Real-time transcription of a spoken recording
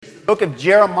Book of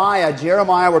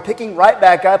Jeremiah. We're picking right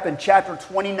back up in chapter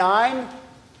 29,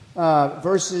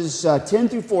 verses 10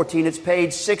 through 14. It's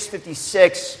page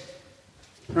 656.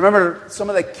 Remember, some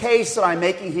of the case that I'm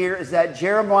making here is that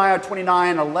Jeremiah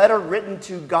 29, a letter written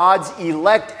to God's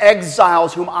elect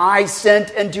exiles whom I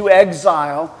sent into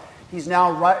exile. He's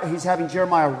having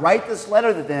Jeremiah write this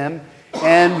letter to them,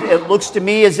 and it looks to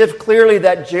me as if clearly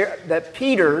that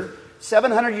Peter,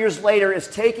 700 years later, is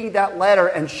taking that letter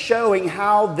and showing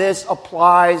how this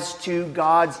applies to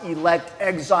God's elect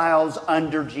exiles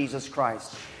under Jesus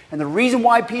Christ. And the reason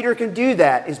why Peter can do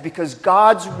that is because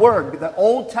God's Word, the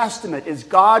Old Testament, is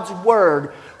God's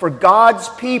Word for God's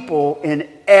people in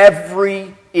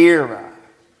every era.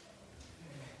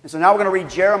 And so now we're going to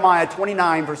read Jeremiah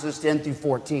 29, verses 10 through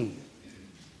 14.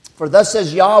 For thus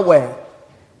says Yahweh,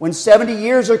 when 70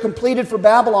 years are completed for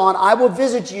Babylon, I will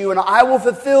visit you, and I will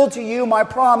fulfill to you my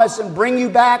promise and bring you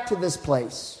back to this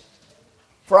place.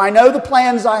 For I know the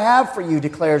plans I have for you,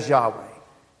 declares Yahweh.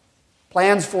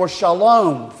 Plans for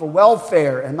shalom, for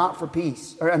welfare, and not for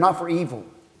peace, or not for evil.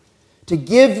 To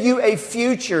give you a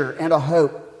future and a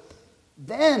hope.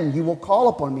 Then you will call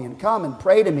upon me and come and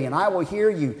pray to me, and I will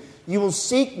hear you. You will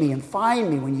seek me and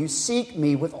find me when you seek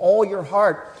me with all your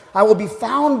heart. I will be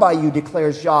found by you,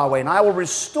 declares Yahweh, and I will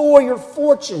restore your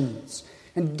fortunes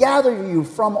and gather you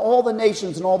from all the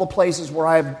nations and all the places where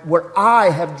I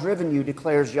have driven you,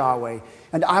 declares Yahweh.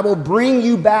 And I will bring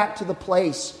you back to the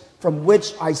place from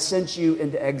which I sent you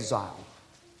into exile.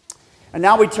 And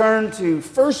now we turn to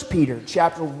 1 Peter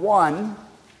chapter 1,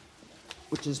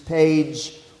 which is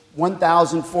page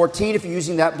 1014, if you're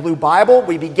using that blue Bible.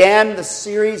 We began the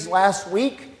series last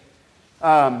week,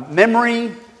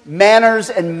 Memory, Manners,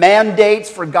 and Mandates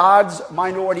for God's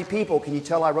Minority People. Can you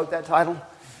tell I wrote that title?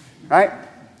 Right?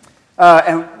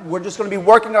 And we're just going to be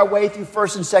working our way through 1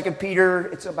 and 2 Peter.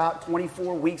 It's about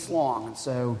 24 weeks long. And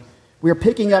so we're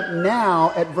picking up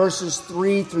now at verses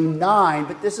 3 through 9,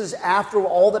 but this is after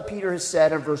all that Peter has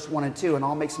said in verse 1 and 2, and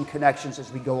I'll make some connections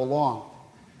as we go along.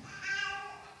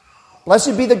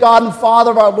 Blessed be the God and Father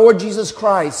of our Lord Jesus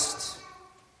Christ.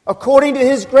 According to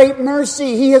His great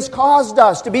mercy, He has caused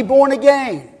us to be born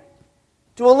again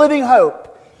to a living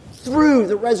hope through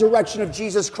the resurrection of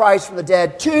Jesus Christ from the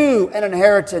dead, to an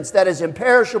inheritance that is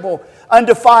imperishable,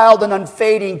 undefiled, and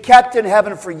unfading, kept in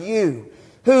heaven for you,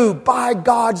 who by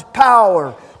God's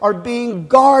power are being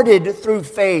guarded through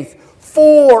faith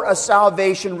for a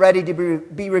salvation ready to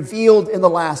be revealed in the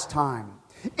last time.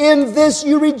 In this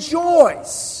you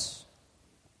rejoice,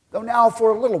 though now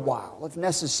for a little while, if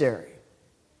necessary,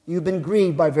 you've been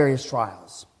grieved by various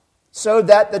trials, so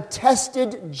that the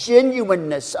tested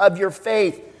genuineness of your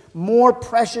faith, more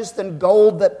precious than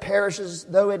gold that perishes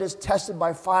though it is tested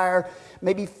by fire,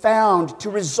 may be found to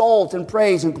result in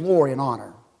praise and glory and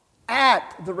honor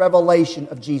at the revelation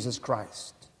of Jesus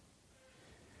Christ.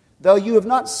 Though you have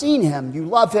not seen Him, you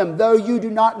love Him. Though you do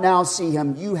not now see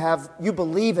Him, you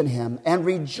believe in Him and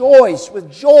rejoice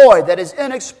with joy that is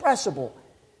inexpressible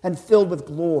and filled with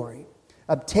glory,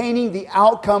 obtaining the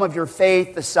outcome of your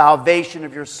faith, the salvation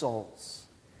of your souls.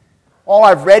 All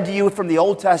I've read to you from the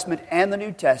Old Testament and the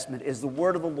New Testament is the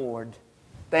word of the Lord.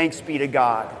 Thanks be to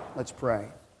God. Let's pray.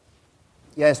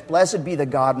 Yes, blessed be the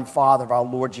God and Father of our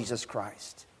Lord Jesus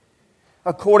Christ.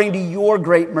 According to your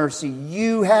great mercy,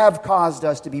 you have caused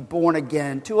us to be born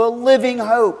again to a living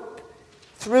hope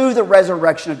through the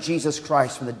resurrection of Jesus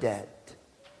Christ from the dead.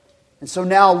 And so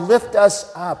now lift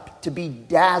us up to be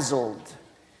dazzled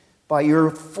by your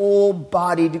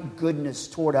full-bodied goodness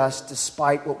toward us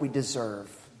despite what we deserve.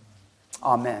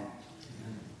 Amen.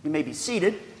 You may be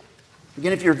seated.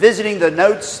 Again, if you're visiting the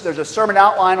notes, there's a sermon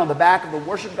outline on the back of the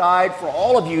worship guide. For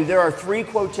all of you, there are 3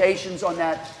 quotations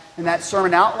in that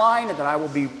sermon outline that I will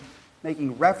be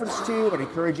making reference to. I would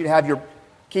encourage you to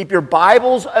keep your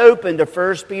Bibles open to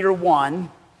 1 Peter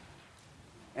 1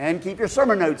 and keep your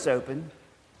sermon notes open.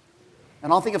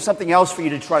 And I'll think of something else for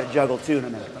you to try to juggle too in a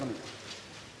minute.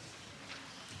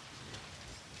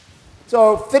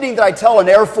 So fitting that I tell an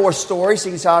Air Force story,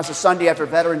 seeing as how it's a Sunday after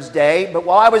Veterans Day. But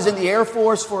while I was in the Air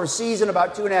Force for a season,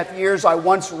 about 2.5 years, I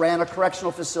once ran a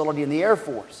correctional facility in the Air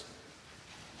Force.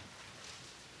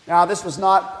 Now, this was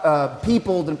not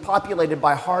peopled and populated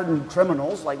by hardened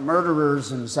criminals like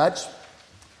murderers and such,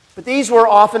 but these were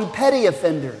often petty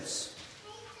offenders.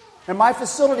 And my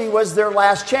facility was their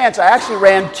last chance. I actually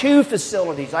ran 2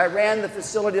 facilities. I ran the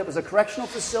facility that was a correctional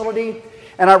facility,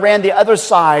 and I ran the other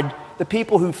side, the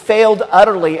people who failed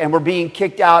utterly and were being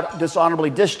kicked out,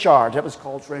 dishonorably discharged. That was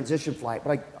called transition flight,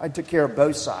 but I took care of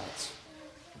both sides.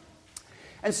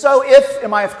 And so if, in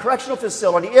my correctional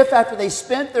facility, if after they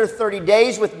spent their 30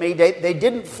 days with me, they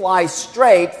didn't fly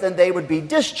straight, then they would be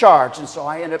discharged. And so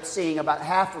I ended up seeing about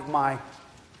half of my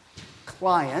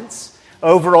clients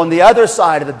over on the other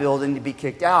side of the building to be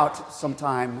kicked out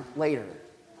sometime later.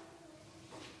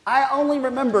 I only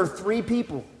remember 3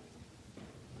 people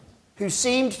who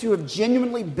seemed to have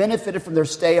genuinely benefited from their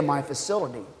stay in my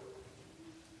facility.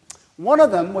 One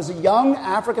of them was a young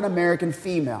African-American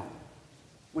female.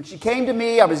 When she came to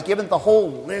me, I was given the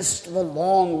long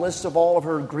list of all of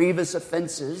her grievous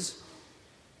offenses.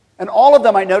 And all of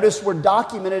them, I noticed, were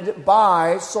documented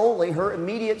by solely her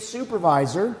immediate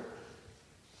supervisor.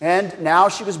 And now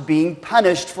she was being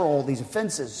punished for all these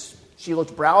offenses. She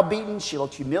looked browbeaten, she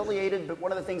looked humiliated, but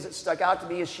one of the things that stuck out to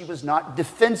me is she was not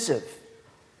defensive.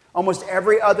 Almost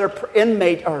every other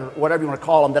inmate, or whatever you want to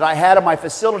call them, that I had in my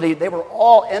facility, they were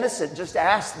all innocent. Just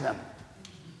ask them.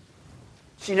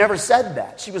 She never said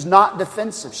that. She was not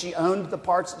defensive. She owned the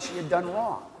parts that she had done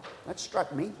wrong. That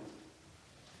struck me.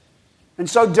 And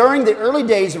so during the early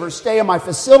days of her stay in my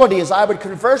facility, as I would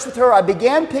converse with her, I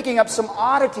began picking up some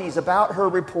oddities about her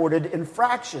reported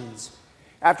infractions.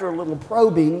 After a little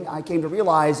probing, I came to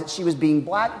realize that she was being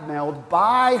blackmailed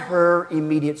by her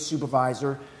immediate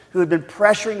supervisor, who had been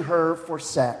pressuring her for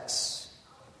sex.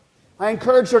 I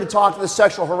encouraged her to talk to the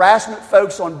sexual harassment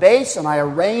folks on base, and I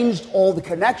arranged all the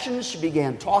connections. She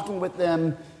began talking with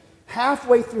them.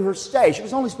 Halfway through her stay, she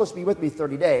was only supposed to be with me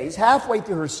 30 days. Halfway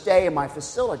through her stay in my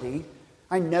facility,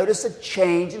 I noticed a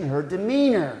change in her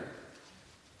demeanor.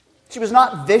 She was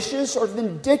not vicious or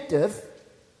vindictive,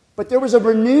 but there was a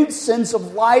renewed sense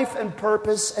of life and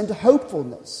purpose and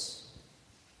hopefulness.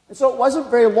 And so it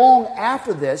wasn't very long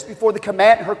after this before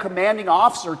her commanding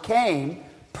officer came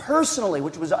personally,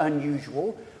 which was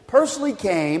unusual, personally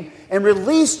came and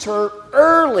released her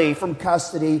early from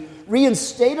custody,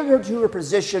 reinstated her to her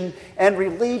position, and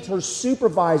relieved her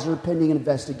supervisor pending an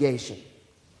investigation.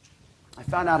 I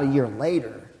found out a year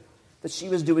later that she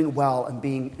was doing well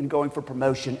and going for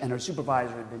promotion, and her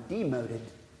supervisor had been demoted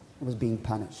and was being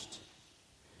punished.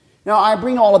 Now, I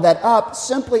bring all of that up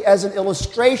simply as an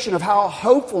illustration of how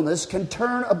hopefulness can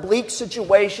turn a bleak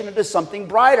situation into something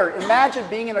brighter. Imagine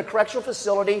being in a correctional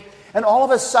facility and all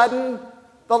of a sudden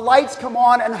the lights come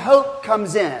on and hope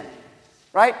comes in,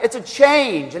 right? It's a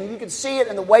change, and you can see it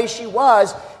in the way she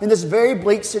was in this very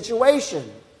bleak situation.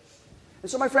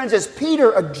 And so, my friends, as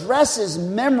Peter addresses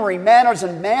memory, manners,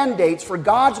 and mandates for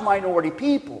God's minority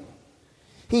people,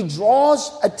 he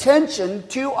draws attention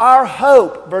to our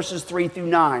hope, verses 3 through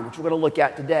 9, which we're going to look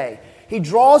at today. He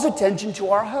draws attention to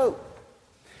our hope.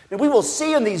 Now, we will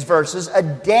see in these verses a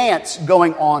dance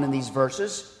going on in these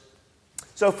verses.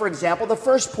 So, for example, the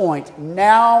first point,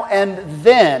 now and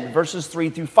then, verses 3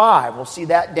 through 5. We'll see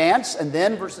that dance. And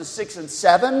then verses 6 and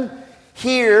 7,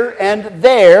 here and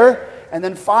there. And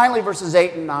then finally, verses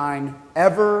 8 and 9,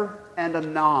 ever and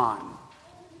anon.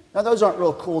 Now, those aren't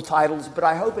real cool titles, but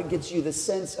I hope it gets you the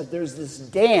sense that there's this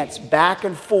dance back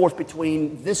and forth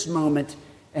between this moment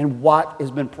and what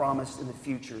has been promised in the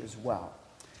future as well.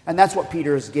 And that's what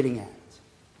Peter is getting at.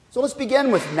 So let's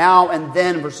begin with now and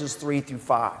then, verses 3 through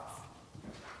 5.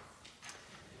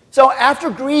 So after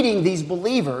greeting these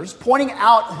believers, pointing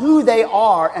out who they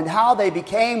are and how they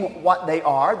became what they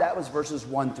are, that was verses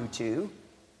 1 through 2,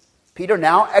 Peter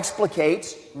now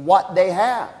explicates what they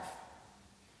have,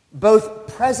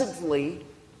 both presently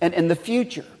and in the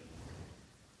future.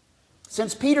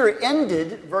 Since Peter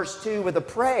ended verse 2 with a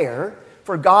prayer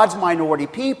for God's minority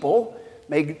people,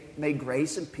 may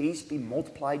grace and peace be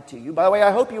multiplied to you. By the way,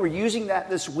 I hope you were using that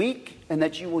this week and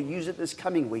that you will use it this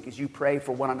coming week as you pray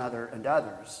for one another and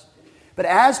others. But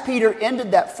as Peter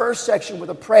ended that first section with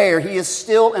a prayer, he is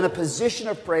still in a position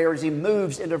of prayer as he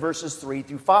moves into verses 3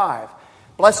 through 5.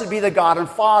 Blessed be the God and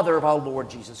Father of our Lord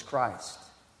Jesus Christ.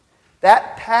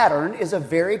 That pattern is a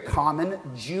very common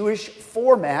Jewish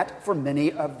format for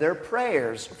many of their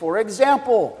prayers. For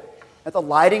example, at the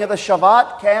lighting of the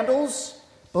Shabbat candles,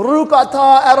 Baruch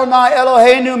atah Adonai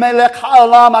Eloheinu melech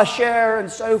haolam asher, and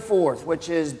so forth, which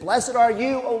is, blessed are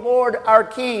you, O Lord, our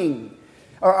King,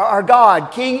 or our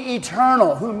God, King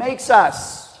eternal, who makes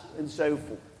us, and so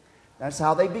forth. That's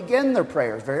how they begin their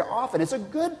prayers very often. It's a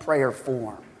good prayer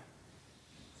form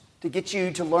to get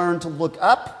you to learn to look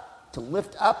up, to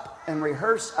lift up, and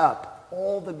rehearse up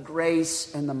all the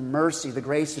grace and the mercy, the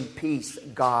grace and peace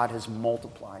that God has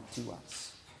multiplied to us.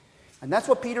 And that's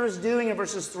what Peter is doing in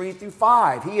verses 3 through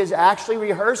 5. He is actually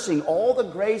rehearsing all the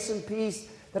grace and peace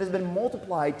that has been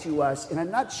multiplied to us in a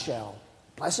nutshell.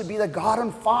 Blessed be the God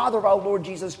and Father of our Lord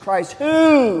Jesus Christ,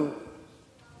 who...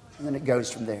 And then it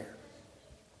goes from there.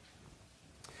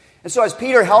 And so as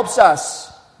Peter helps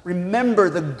us remember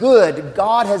the good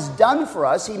God has done for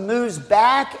us, he moves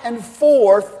back and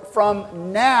forth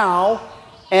from now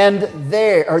and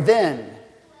there, or then.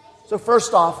 So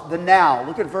first off, the now.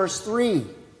 Look at verse 3.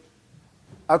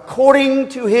 According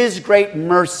to his great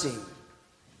mercy.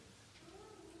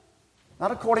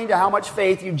 Not according to how much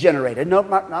faith you've generated. No,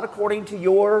 not according to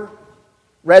your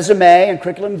resume and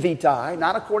curriculum vitae.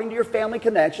 Not according to your family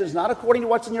connections. Not according to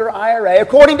what's in your IRA.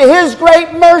 According to his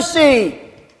great mercy.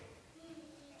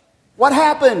 What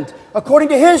happened? According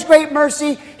to his great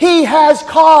mercy, he has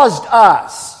caused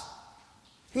us.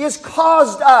 He has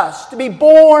caused us to be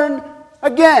born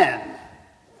again.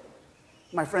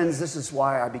 My friends, this is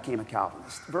why I became a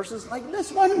Calvinist. Verses like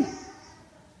this one.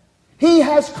 He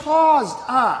has caused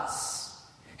us.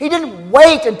 He didn't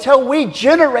wait until we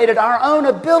generated our own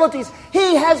abilities.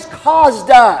 He has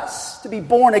caused us to be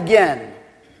born again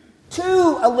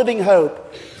to a living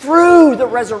hope through the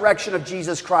resurrection of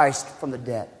Jesus Christ from the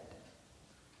dead.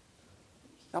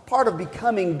 Now, part of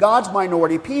becoming God's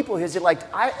minority people, his elect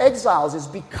exiles, is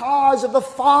because of the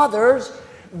Father's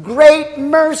great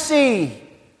mercy,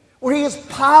 where he is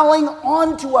piling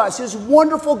onto us his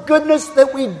wonderful goodness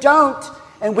that we don't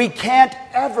and we can't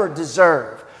ever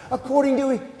deserve, according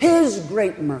to his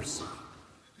great mercy.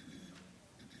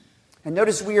 And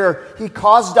notice he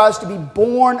caused us to be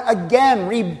born again,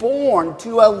 reborn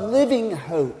to a living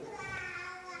hope.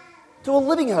 To a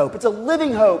living hope. It's a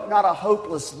living hope, not a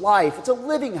hopeless life. It's a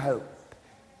living hope.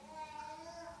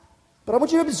 But I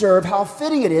want you to observe how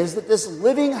fitting it is that this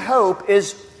living hope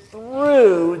is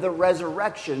through the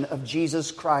resurrection of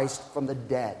Jesus Christ from the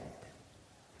dead.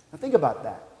 Now think about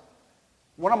that.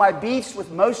 One of my beefs with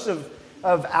most of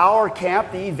our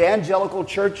camp, the evangelical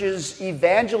church's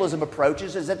evangelism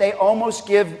approaches, is that they almost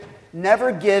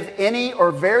never give any or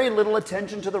very little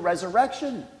attention to the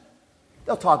resurrection.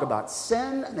 They'll talk about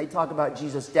sin, and they talk about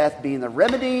Jesus' death being the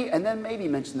remedy, and then maybe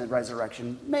mention the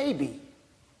resurrection. Maybe.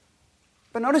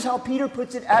 But notice how Peter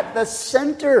puts it at the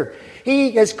center.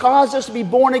 He has caused us to be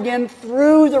born again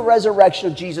through the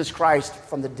resurrection of Jesus Christ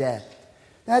from the dead.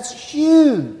 That's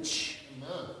huge.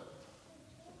 Amen.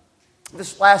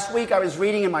 This last week I was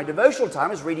reading in my devotional time,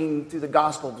 I was reading through the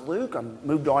Gospel of Luke. I'm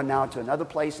moved on now to another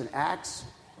place in Acts.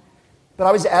 But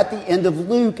I was at the end of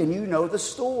Luke, and you know the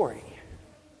story.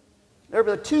 There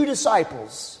were two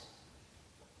disciples.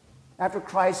 After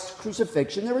Christ's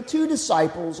crucifixion, there were two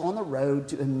disciples on the road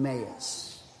to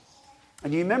Emmaus.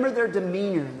 And you remember their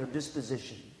demeanor and their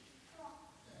disposition.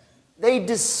 They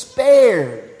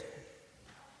despaired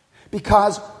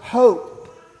because hope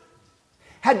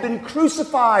had been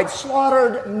crucified,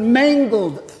 slaughtered,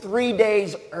 mangled 3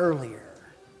 days earlier.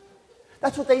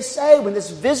 That's what they say when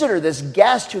this visitor, this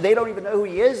guest who they don't even know who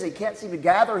he is, they can't seem to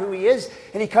gather who he is,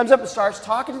 and he comes up and starts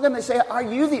talking to them. They say, "Are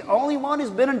you the only one who's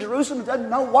been in Jerusalem and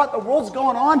doesn't know what the world's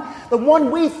going on? The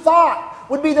one we thought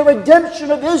would be the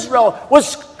redemption of Israel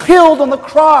was killed on the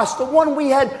cross. The one we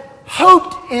had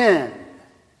hoped in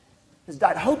has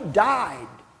died." Hope died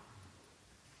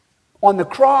on the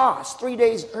cross 3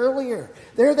 days earlier.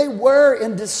 There they were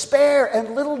in despair,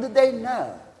 and little did they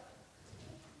know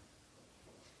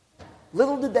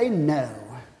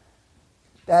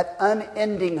that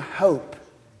unending hope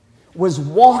was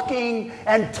walking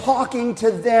and talking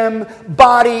to them,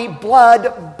 body,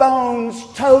 blood, bones,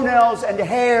 toenails, and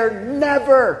hair,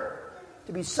 never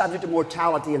to be subject to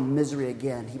mortality and misery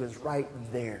again. He was right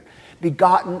there,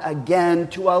 begotten again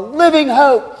to a living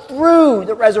hope through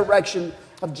the resurrection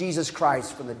of Jesus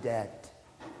Christ from the dead.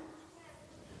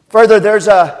 Further, there's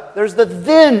the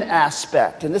then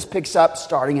aspect, and this picks up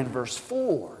starting in verse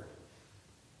 4.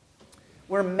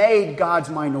 We're made God's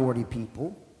minority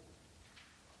people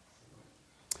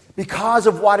because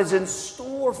of what is in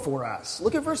store for us.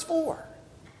 Look at verse 4.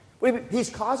 He's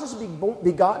caused us to be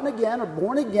begotten again or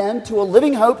born again to a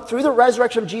living hope through the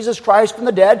resurrection of Jesus Christ from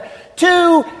the dead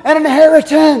to an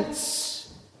inheritance.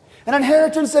 An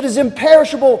inheritance that is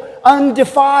imperishable,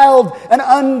 undefiled, and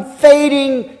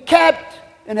unfading, kept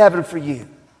in heaven for you.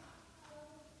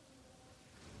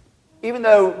 Even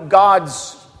though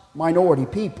God's minority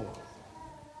people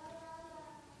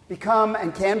become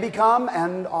and can become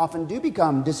and often do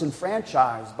become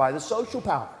disenfranchised by the social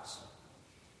powers.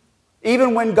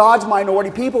 Even when God's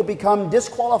minority people become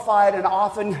disqualified and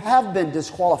often have been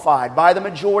disqualified by the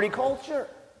majority culture.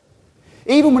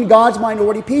 Even when God's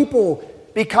minority people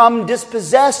become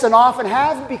dispossessed and often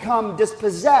have become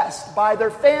dispossessed by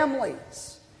their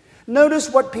families. Notice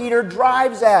what Peter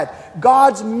drives at.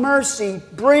 God's mercy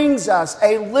brings us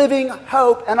a living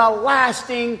hope and a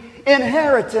lasting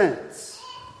inheritance.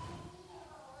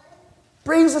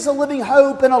 Brings us a living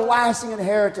hope and a lasting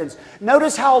inheritance.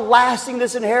 Notice how lasting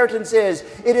this inheritance is.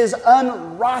 It is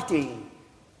unrotting.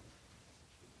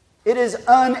 It is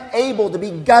unable to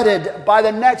be gutted by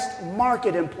the next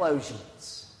market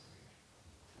implosions.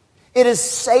 It is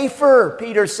safer,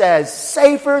 Peter says,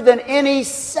 safer than any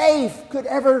safe could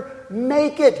ever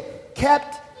make it,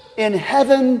 kept in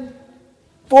heaven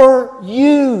for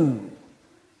you.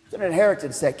 It's an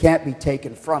inheritance that can't be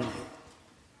taken from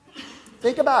you.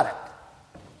 Think about it.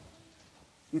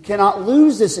 You cannot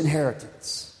lose this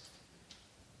inheritance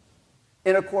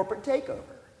in a corporate takeover.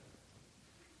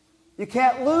 You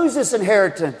can't lose this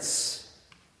inheritance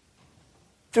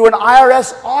through an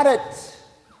IRS audit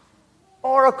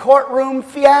or a courtroom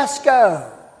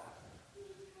fiasco.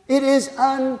 It is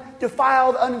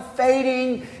undefiled,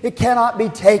 unfading. It cannot be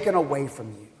taken away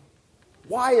from you.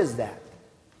 Why is that?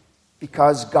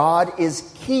 Because God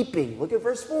is keeping. Look at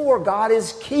verse 4. God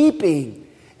is keeping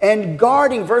and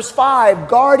guarding, verse 5,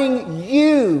 guarding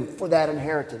you for that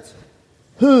inheritance,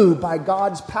 who, by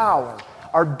God's power,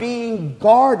 are being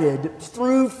guarded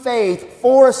through faith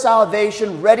for a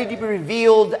salvation ready to be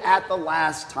revealed at the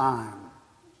last time.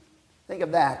 Think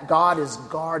of that. God is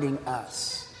guarding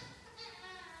us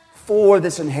for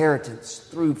this inheritance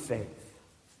through faith.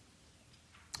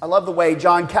 I love the way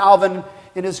John Calvin,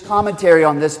 in his commentary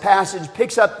on this passage,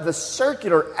 picks up the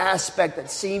circular aspect that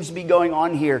seems to be going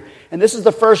on here. And this is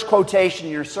the first quotation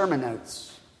in your sermon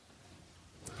notes.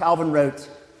 Calvin wrote,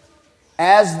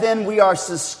 "As then we are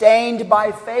sustained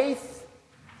by faith,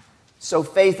 so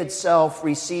faith itself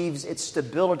receives its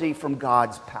stability from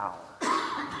God's power."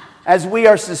 As we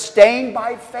are sustained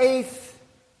by faith,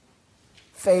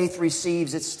 faith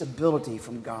receives its stability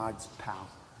from God's power.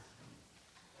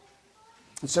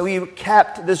 And so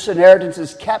this inheritance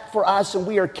is kept for us, and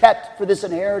we are kept for this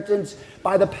inheritance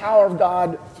by the power of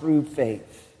God through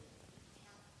faith.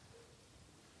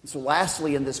 And so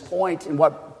lastly, in this point, in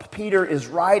what Peter is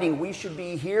writing, we should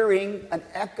be hearing an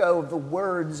echo of the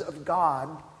words of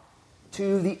God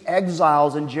to the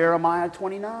exiles in Jeremiah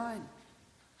 29.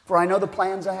 "For I know the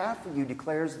plans I have for you,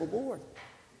 declares the Lord.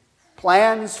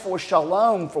 Plans for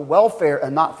shalom, for welfare,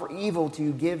 and not for evil,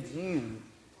 to give you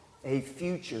a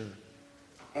future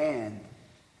and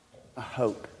a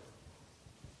hope."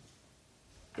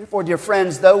 Therefore, dear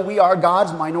friends, though we are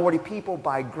God's minority people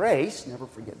by grace, never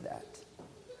forget that,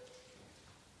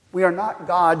 we are not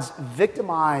God's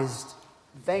victimized,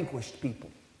 vanquished people.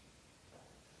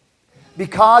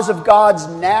 Because of God's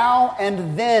now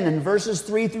and then, in verses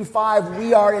 3 through 5,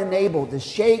 we are enabled to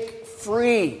shake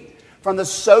free from the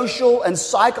social and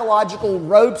psychological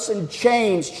ropes and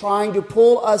chains trying to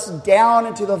pull us down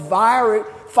into the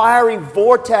fiery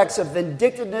vortex of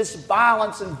vindictiveness,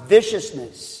 violence, and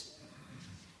viciousness.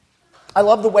 I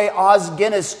love the way Os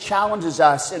Guinness challenges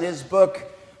us in his book,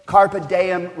 Carpe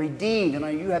Diem Redeemed.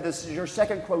 And you have this as your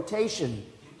second quotation.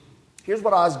 Here's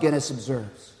what Os Guinness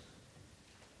observes.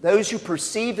 "Those who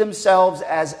perceive themselves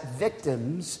as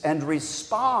victims and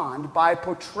respond by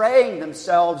portraying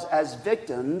themselves as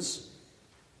victims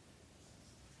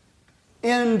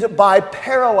end by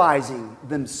paralyzing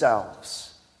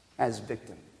themselves as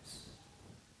victims."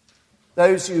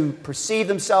 Those who perceive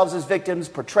themselves as victims,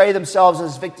 portray themselves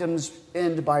as victims,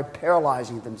 end by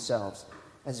paralyzing themselves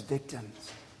as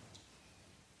victims.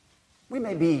 We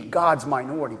may be God's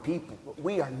minority people, but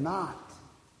we are not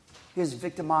His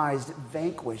victimized,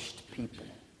 vanquished people.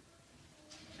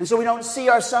 And so we don't see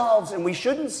ourselves, and we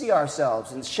shouldn't see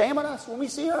ourselves, and shame on us when we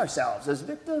see ourselves as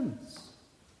victims.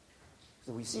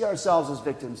 So we see ourselves as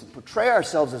victims and portray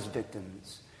ourselves as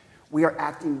victims. We are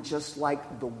acting just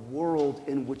like the world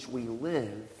in which we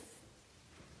live,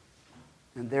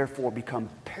 and therefore become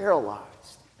paralyzed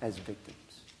as victims.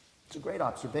 It's a great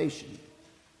observation.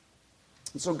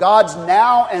 And so God's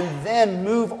now and then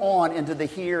move on into the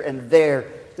here and there.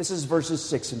 This is verses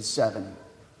 6 and 7.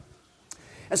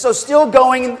 And so still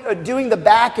doing the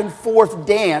back and forth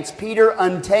dance, Peter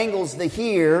untangles the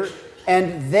here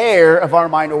and there of our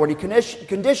minority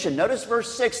condition. Notice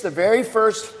verse 6, the very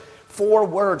first 4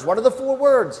 words. What are the 4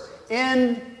 words?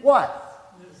 In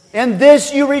what? In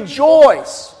this you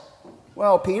rejoice.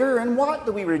 Well, Peter, in what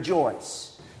do we rejoice?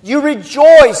 You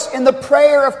rejoice in the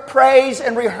prayer of praise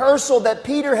and rehearsal that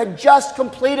Peter had just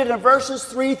completed in verses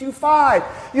 3 through 5.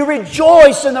 You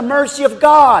rejoice in the mercy of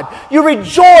God. You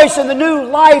rejoice in the new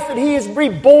life that He has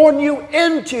reborn you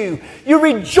into. You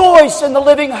rejoice in the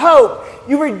living hope.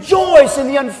 You rejoice in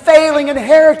the unfailing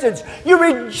inheritance. You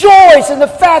rejoice in the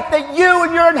fact that you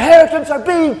and your inheritance are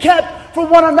being kept for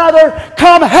one another,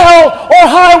 come hell or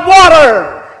high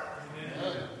water.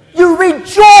 You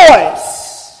rejoice.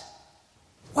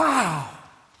 Wow.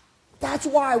 That's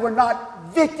why we're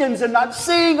not victims and not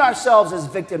seeing ourselves as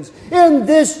victims. In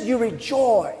this you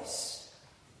rejoice.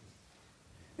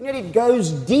 And yet he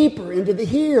goes deeper into the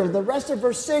here. The rest of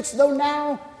verse 6, though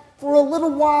now for a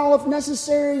little while, if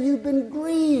necessary, you've been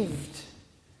grieved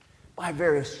by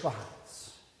various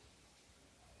trials.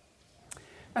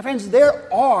 My friends,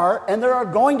 there are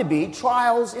going to be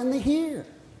trials in the here.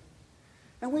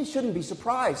 And we shouldn't be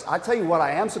surprised. I'll tell you what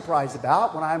I am surprised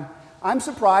about. I'm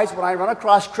surprised when I run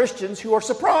across Christians who are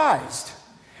surprised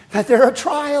that there are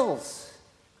trials.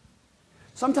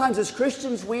 Sometimes as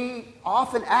Christians we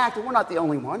often act, and we're not the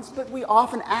only ones, but we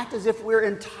often act as if we're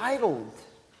entitled.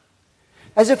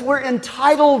 As if we're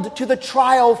entitled to the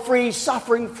trial-free,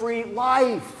 suffering-free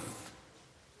life.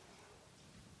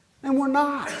 And we're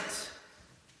not.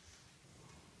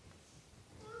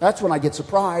 That's when I get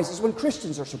surprised, is when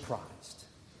Christians are surprised.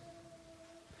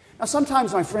 Now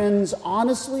sometimes, my friends,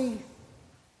 honestly,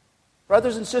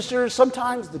 brothers and sisters,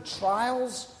 sometimes the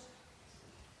trials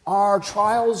are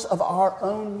trials of our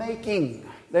own making.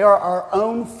 They are our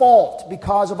own fault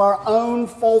because of our own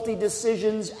faulty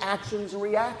decisions, actions, and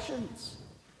reactions.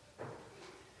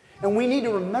 And we need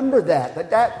to remember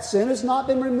that sin has not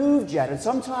been removed yet. And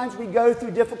sometimes we go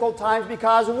through difficult times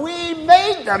because we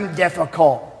made them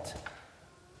difficult.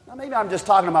 Now maybe I'm just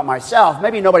talking about myself.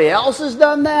 Maybe nobody else has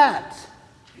done that.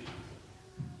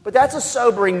 But that's a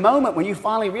sobering moment when you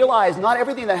finally realize not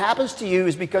everything that happens to you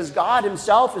is because God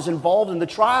himself is involved in the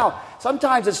trial.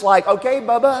 Sometimes it's like, okay,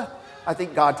 Bubba, I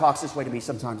think God talks this way to me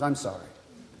sometimes, I'm sorry.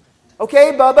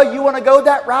 Okay, Bubba, you want to go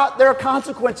that route? There are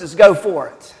consequences, go for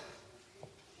it.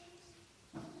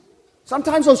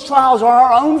 Sometimes those trials are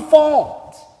our own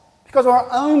fault because of our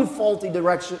own faulty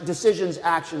decisions,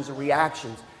 actions, and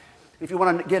reactions. If you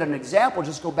want to get an example,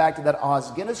 just go back to that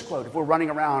Os Guinness quote. If we're running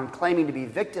around claiming to be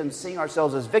victims, seeing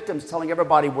ourselves as victims, telling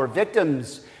everybody we're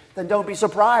victims, then don't be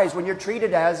surprised when you're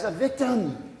treated as a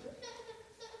victim.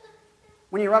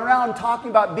 When you run around talking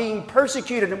about being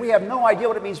persecuted, and we have no idea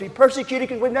what it means to be persecuted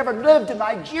because we've never lived in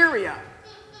Nigeria,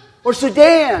 or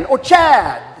Sudan, or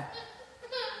Chad,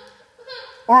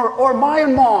 or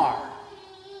Myanmar.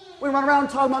 We run around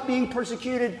talking about being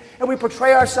persecuted, and we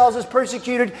portray ourselves as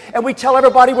persecuted, and we tell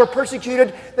everybody we're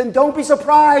persecuted, then don't be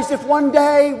surprised if one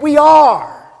day we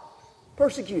are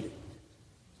persecuted.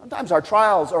 Sometimes our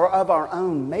trials are of our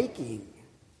own making.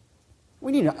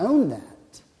 We need to own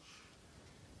that.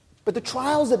 But the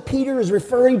trials that Peter is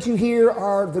referring to here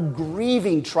are the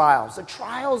grieving trials, the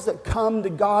trials that come to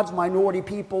God's minority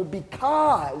people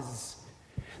because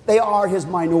they are his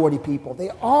minority people.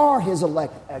 They are his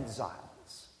elect exiles.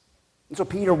 And so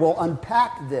Peter will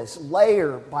unpack this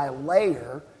layer by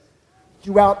layer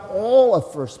throughout all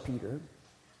of 1 Peter.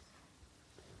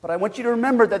 But I want you to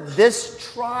remember that these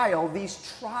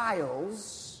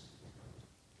trials,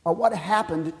 are what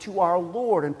happened to our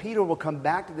Lord. And Peter will come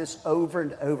back to this over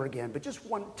and over again. But just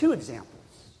two examples.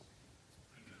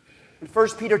 In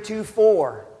 1 Peter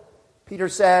 2:4, Peter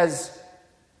says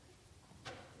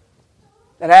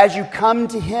that as you come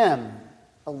to him,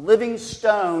 a living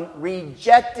stone,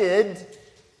 rejected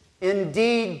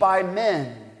indeed by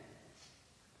men,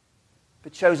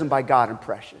 but chosen by God and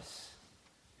precious.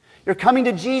 You're coming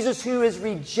to Jesus who is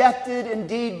rejected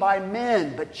indeed by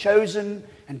men, but chosen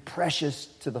and precious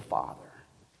to the Father.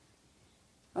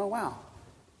 Oh, wow.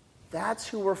 That's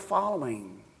who we're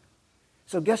following.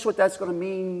 So guess what that's going to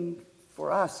mean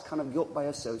for us? Kind of guilt by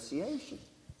association,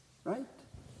 right?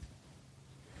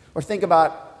 Or think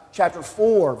about chapter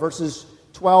 4, verses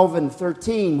 12 and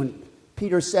 13, when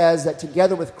Peter says that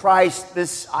together with Christ,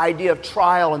 this idea of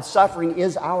trial and suffering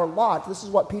is our lot. This is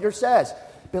what Peter says.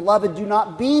 Beloved, do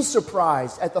not be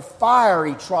surprised at the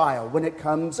fiery trial when it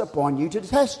comes upon you to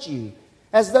test you,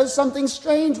 as though something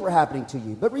strange were happening to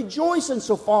you. But rejoice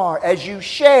insofar as you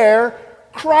share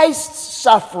Christ's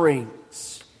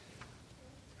sufferings,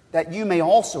 that you may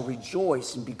also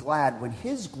rejoice and be glad when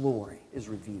his glory is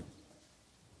revealed.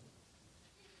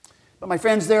 But my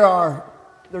friends,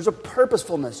 there's a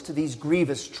purposefulness to these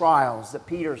grievous trials that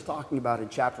Peter is talking about in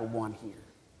chapter 1 here.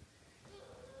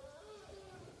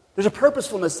 There's a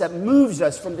purposefulness that moves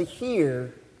us from the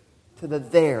here to the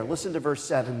there. Listen to verse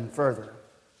 7 further.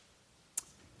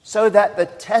 So that the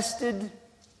tested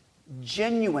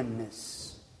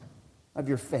genuineness of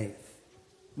your faith,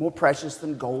 more precious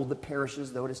than gold that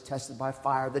perishes though it is tested by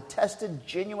fire, the tested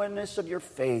genuineness of your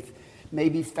faith may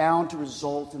be found to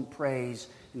result in praise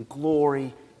and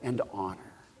glory and honor.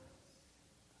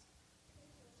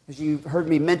 As you heard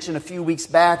me mention a few weeks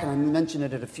back, and I mentioned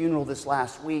it at a funeral this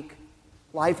last week,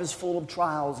 life is full of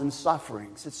trials and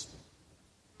sufferings. It's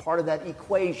part of that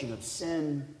equation of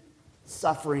sin,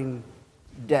 suffering,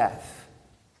 death.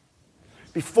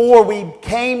 Before we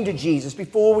came to Jesus,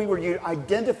 before we were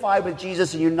identified with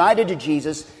Jesus and united to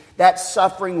Jesus, that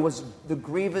suffering was the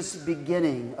grievous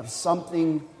beginning of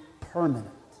something permanent.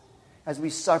 As we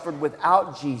suffered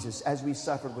without Jesus, as we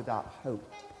suffered without hope.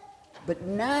 But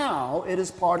now it is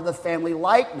part of the family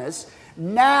likeness.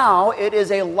 Now it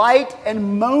is a light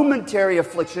and momentary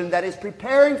affliction that is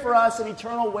preparing for us an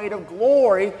eternal weight of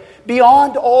glory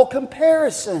beyond all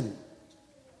comparison.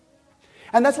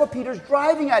 And that's what Peter's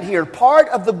driving at here. Part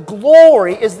of the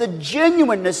glory is the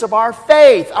genuineness of our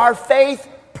faith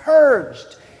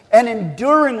purged and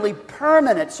enduringly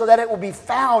permanent, so that it will be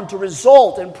found to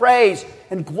result in praise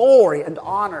and glory and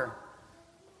honor.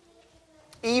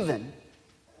 Even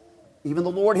the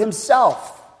Lord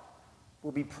Himself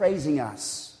will be praising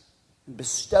us and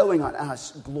bestowing on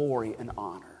us glory and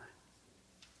honor.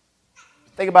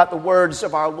 Think about the words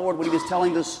of our Lord when He was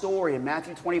telling this story in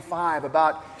Matthew 25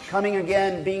 about coming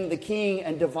again, being the king,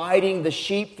 and dividing the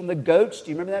sheep from the goats.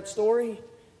 Do you remember that story?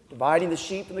 Dividing the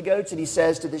sheep from the goats. And He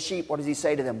says to the sheep, what does He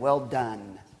say to them? Well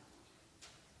done.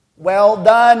 Well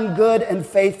done, good and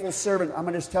faithful servant. I'm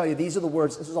going to just tell you, these are the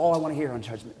words. This is all I want to hear on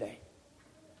Judgment Day.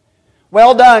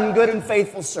 Well done, good and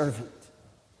faithful servant.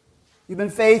 You've been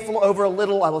faithful over a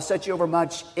little, I will set you over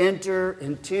much. Enter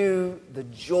into the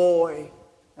joy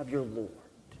of your Lord.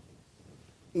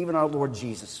 Even our Lord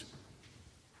Jesus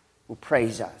will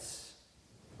praise us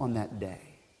on that day.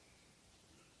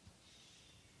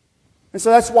 And so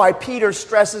that's why Peter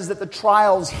stresses that the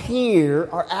trials here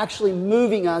are actually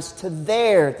moving us to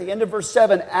there, at the end of verse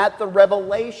 7, at the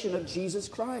revelation of Jesus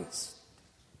Christ.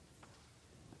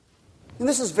 And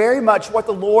this is very much what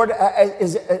the Lord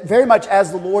is, very much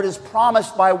as the Lord is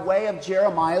promised by way of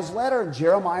Jeremiah's letter,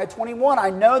 Jeremiah 21.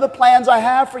 I know the plans I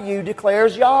have for you,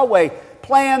 declares Yahweh.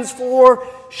 Plans for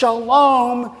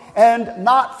shalom and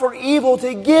not for evil,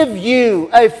 to give you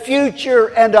a future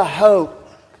and a hope.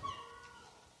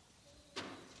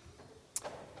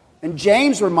 And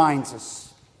James reminds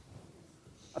us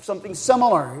of something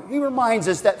similar. He reminds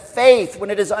us that faith, when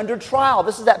it is under trial,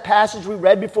 this is that passage we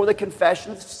read before the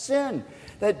confession of sin,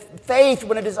 that faith,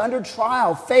 when it is under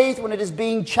trial, faith, when it is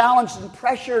being challenged and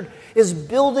pressured, is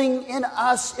building in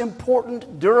us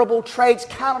important, durable traits.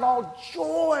 Count it all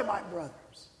joy, my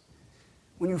brothers,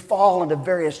 when you fall into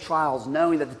various trials,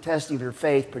 knowing that the testing of your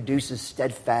faith produces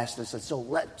steadfastness. And so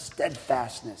let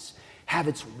steadfastness have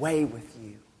its way with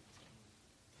you.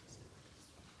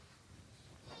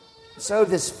 So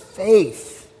this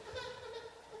faith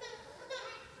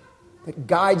that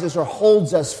guides us or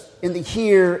holds us in the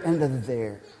here and the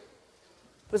there.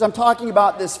 But as I'm talking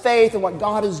about this faith and what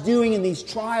God is doing in these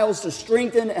trials to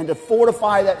strengthen and to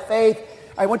fortify that faith,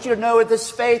 I want you to know that this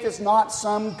faith is not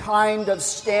some kind of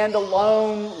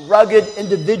standalone, rugged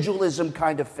individualism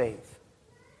kind of faith.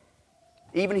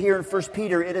 Even here in 1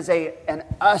 Peter, it is an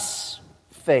us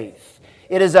faith.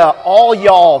 It is an all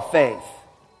y'all faith.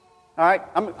 All right?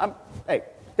 Hey,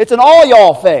 it's an all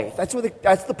y'all faith.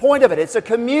 That's the point of it. It's a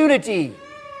community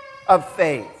of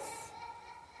faith.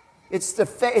 It's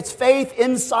faith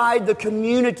inside the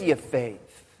community of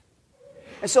faith.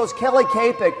 And so as Kelly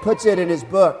Kapik puts it in his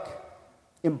book,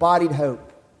 Embodied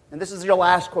Hope, and this is your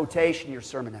last quotation in your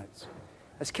sermon notes.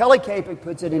 As Kelly Kapik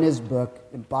puts it in his book,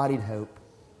 Embodied Hope,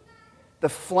 the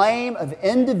flame of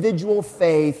individual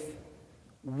faith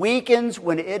weakens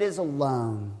when it is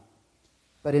alone.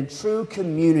 But in true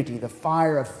community, the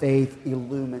fire of faith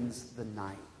illumines the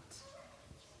night.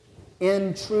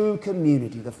 In true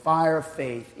community, the fire of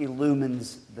faith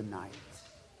illumines the night.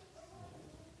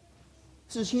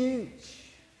 This is huge.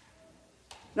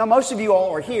 Now, most of you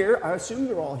all are here. I assume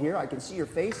you're all here. I can see your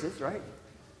faces, right?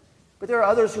 But there are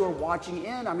others who are watching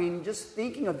in. I mean, just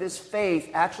thinking of this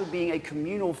faith actually being a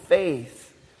communal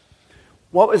faith.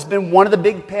 What has been one of the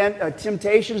big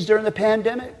temptations during the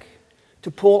pandemic? To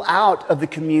pull out of the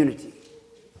community,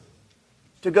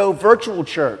 to go virtual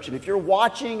church. And if you're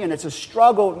watching and it's a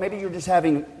struggle, maybe you're just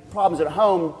having problems at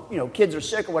home, kids are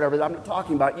sick or whatever, I'm not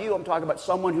talking about you, I'm talking about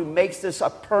someone who makes this a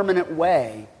permanent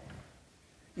way.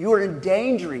 You are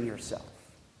endangering yourself.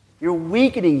 You're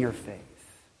weakening your faith.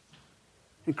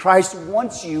 And Christ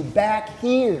wants you back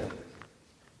here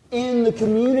in the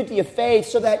community of faith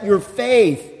so that your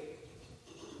faith,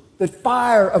 the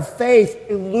fire of faith,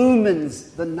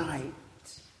 illumines the night.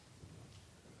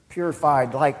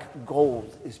 Purified like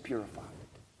gold is purified.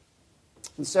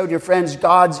 And so, dear friends,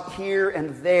 God's here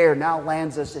and there now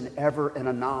lands us in ever and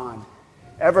anon.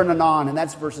 Ever and anon, and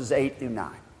that's verses 8 through 9.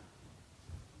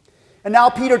 And now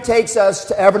Peter takes us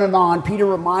to ever and anon. Peter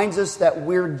reminds us that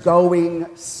we're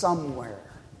going somewhere.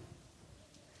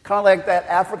 Kind of like that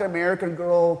African-American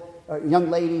girl, a young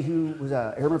lady who was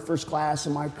a airman first class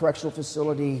in my correctional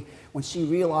facility. when she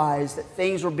realized that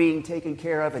things were being taken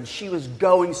care of and she was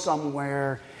going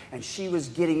somewhere and she was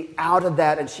getting out of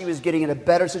that and she was getting in a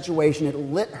better situation. It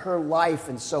lit her life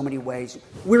in so many ways.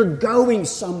 We're going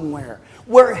somewhere.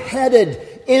 We're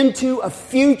headed into a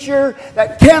future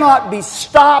that cannot be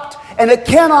stopped and it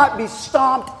cannot be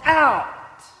stomped out.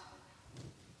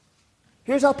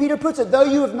 Here's how Peter puts it. Though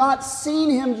you have not seen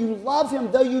him, you love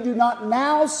him. Though you do not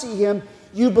now see him,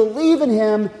 you believe in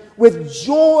him with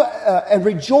joy and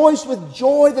rejoice with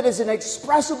joy that is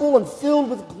inexpressible and filled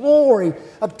with glory,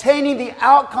 obtaining the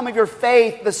outcome of your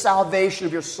faith, the salvation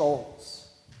of your souls.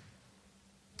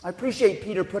 I appreciate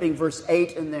Peter putting verse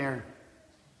 8 in there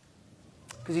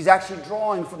because he's actually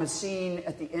drawing from a scene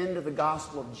at the end of the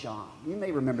Gospel of John. You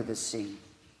may remember this scene.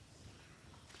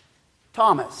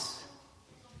 Thomas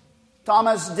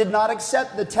did not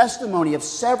accept the testimony of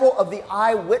several of the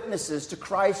eyewitnesses to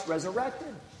Christ resurrected.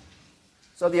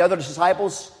 So the other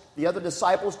disciples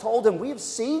told him, "We have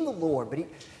seen the Lord." But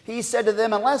he said to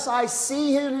them, "Unless I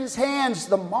see in his hands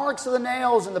the marks of the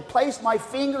nails, and to place my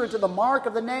finger into the mark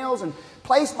of the nails, and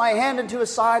place my hand into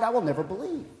his side, I will never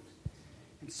believe."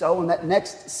 And so on that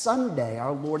next Sunday,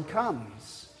 our Lord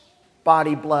comes.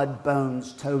 Body, blood,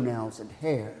 bones, toenails, and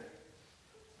hair.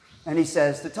 And he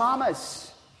says to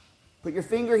Thomas, "Put your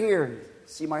finger here and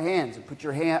see my hands, and put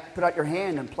out your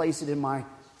hand and place it in my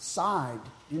side.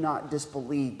 Do not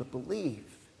disbelieve, but believe."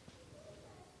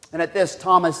 And at this,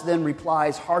 Thomas then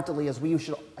replies heartily, as we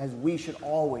should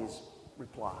always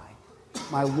reply,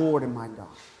 "My Lord and my God."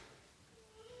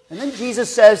 And then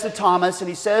Jesus says to Thomas, and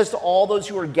he says to all those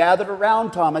who are gathered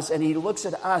around Thomas, and he looks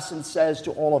at us and says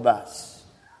to all of us,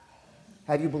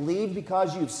 "Have you believed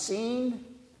because you've seen?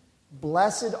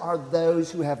 Blessed are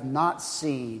those who have not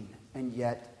seen and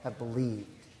yet have believed."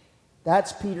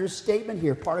 That's Peter's statement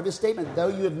here, part of his statement. Though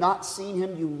you have not seen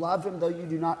him, you love him. Though you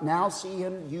do not now see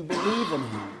him, you believe in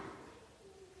him.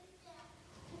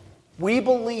 We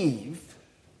believe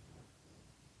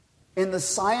in the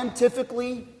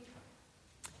scientifically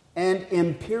and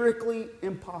empirically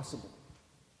impossible.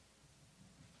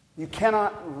 You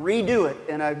cannot redo it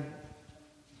in a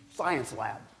science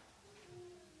lab.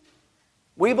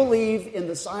 We believe in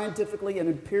the scientifically and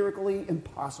empirically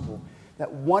impossible,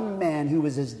 that one man who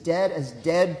was as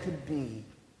dead could be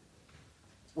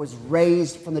was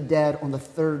raised from the dead on the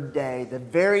third day. The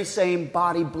very same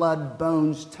body, blood,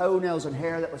 bones, toenails, and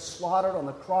hair that was slaughtered on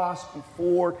the cross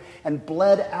before and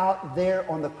bled out there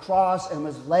on the cross and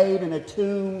was laid in a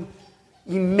tomb,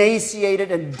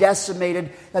 emaciated and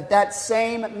decimated, that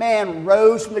same man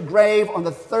rose from the grave on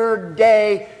the third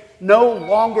day, no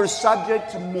longer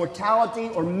subject to mortality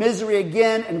or misery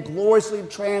again, and gloriously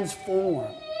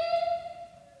transformed.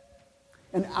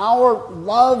 And our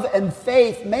love and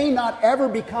faith may not ever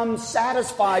become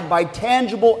satisfied by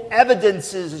tangible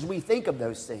evidences as we think of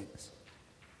those things.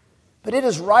 But it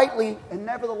is rightly, and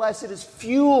nevertheless, it is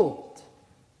fueled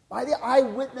by the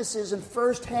eyewitnesses and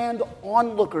first-hand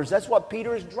onlookers. That's what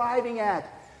Peter is driving at.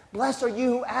 Blessed are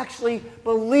you who actually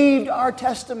believed our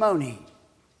testimony.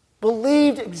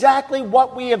 Believed exactly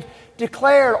what we have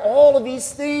declared, all of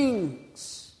these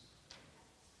things.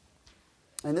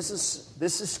 And this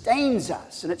sustains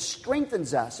us, and it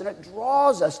strengthens us, and it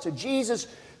draws us to Jesus,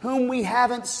 whom we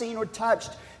haven't seen or touched.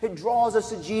 It draws us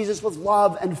to Jesus with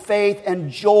love and faith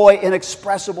and joy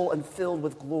inexpressible and filled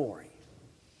with glory.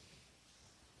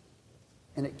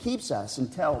 And it keeps us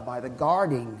until by the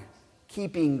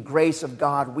keeping grace of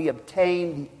God, we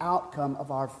obtain the outcome of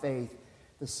our faith,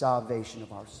 the salvation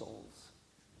of our souls.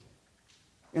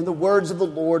 In the words of the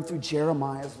Lord through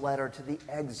Jeremiah's letter to the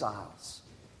exiles,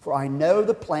 "For I know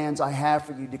the plans I have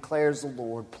for you, declares the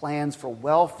Lord, plans for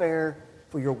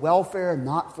your welfare,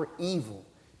 not for evil,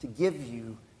 to give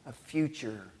you a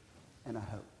future and a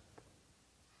hope."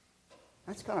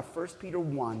 That's kind of 1 Peter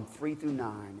 1, 3 through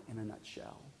 9 in a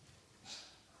nutshell.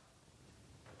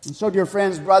 And so, dear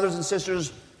friends, brothers and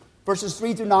sisters, verses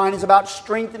 3 through 9 is about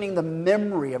strengthening the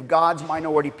memory of God's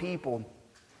minority people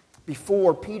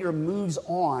before Peter moves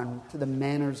on to the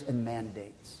manners and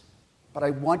mandates. But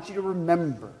I want you to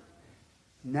remember,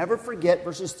 never forget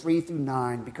verses 3 through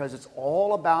 9, because it's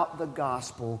all about the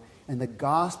gospel, and the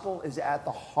gospel is at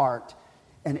the heart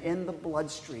and in the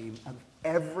bloodstream of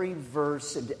every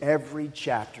verse and every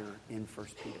chapter in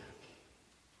 1 Peter.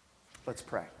 Let's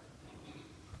pray.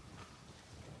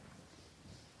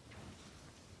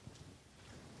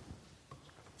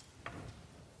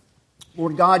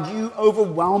 Lord God, you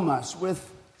overwhelm us with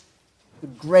the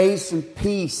grace and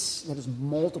peace that is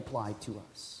multiplied to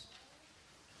us.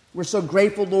 We're so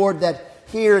grateful, Lord, that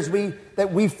here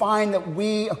that we find that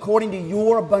we, according to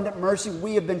your abundant mercy,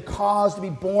 we have been caused to be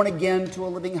born again to a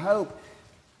living hope.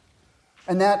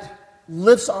 And that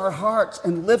lifts our hearts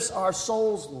and lifts our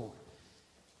souls, Lord.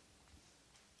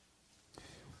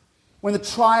 When the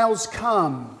trials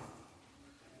come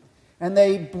and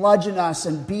they bludgeon us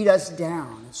and beat us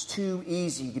down, it's too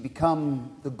easy to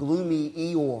become the gloomy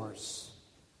Eeyores.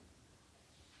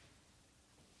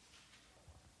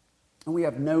 And we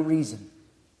have no reason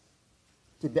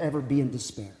to ever be in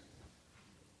despair.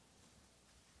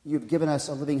 You've given us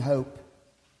a living hope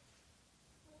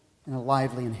and a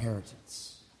lively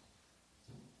inheritance.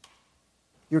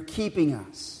 You're keeping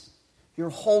us. You're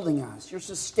holding us. You're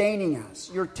sustaining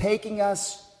us. You're taking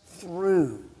us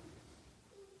through.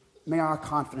 May our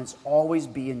confidence always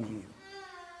be in you.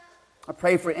 I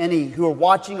pray for any who are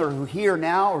watching or who hear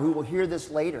now or who will hear this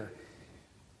later,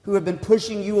 who have been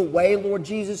pushing you away, Lord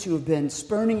Jesus, who have been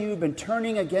spurning you, been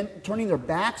turning their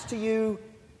backs to you.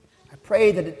 I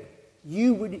pray that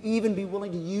you would even be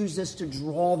willing to use this to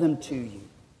draw them to you,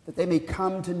 that they may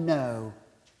come to know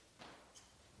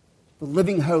the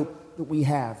living hope that we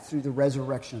have through the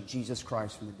resurrection of Jesus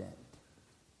Christ from the dead.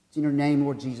 It's in your name,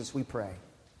 Lord Jesus, we pray.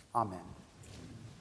 Amen.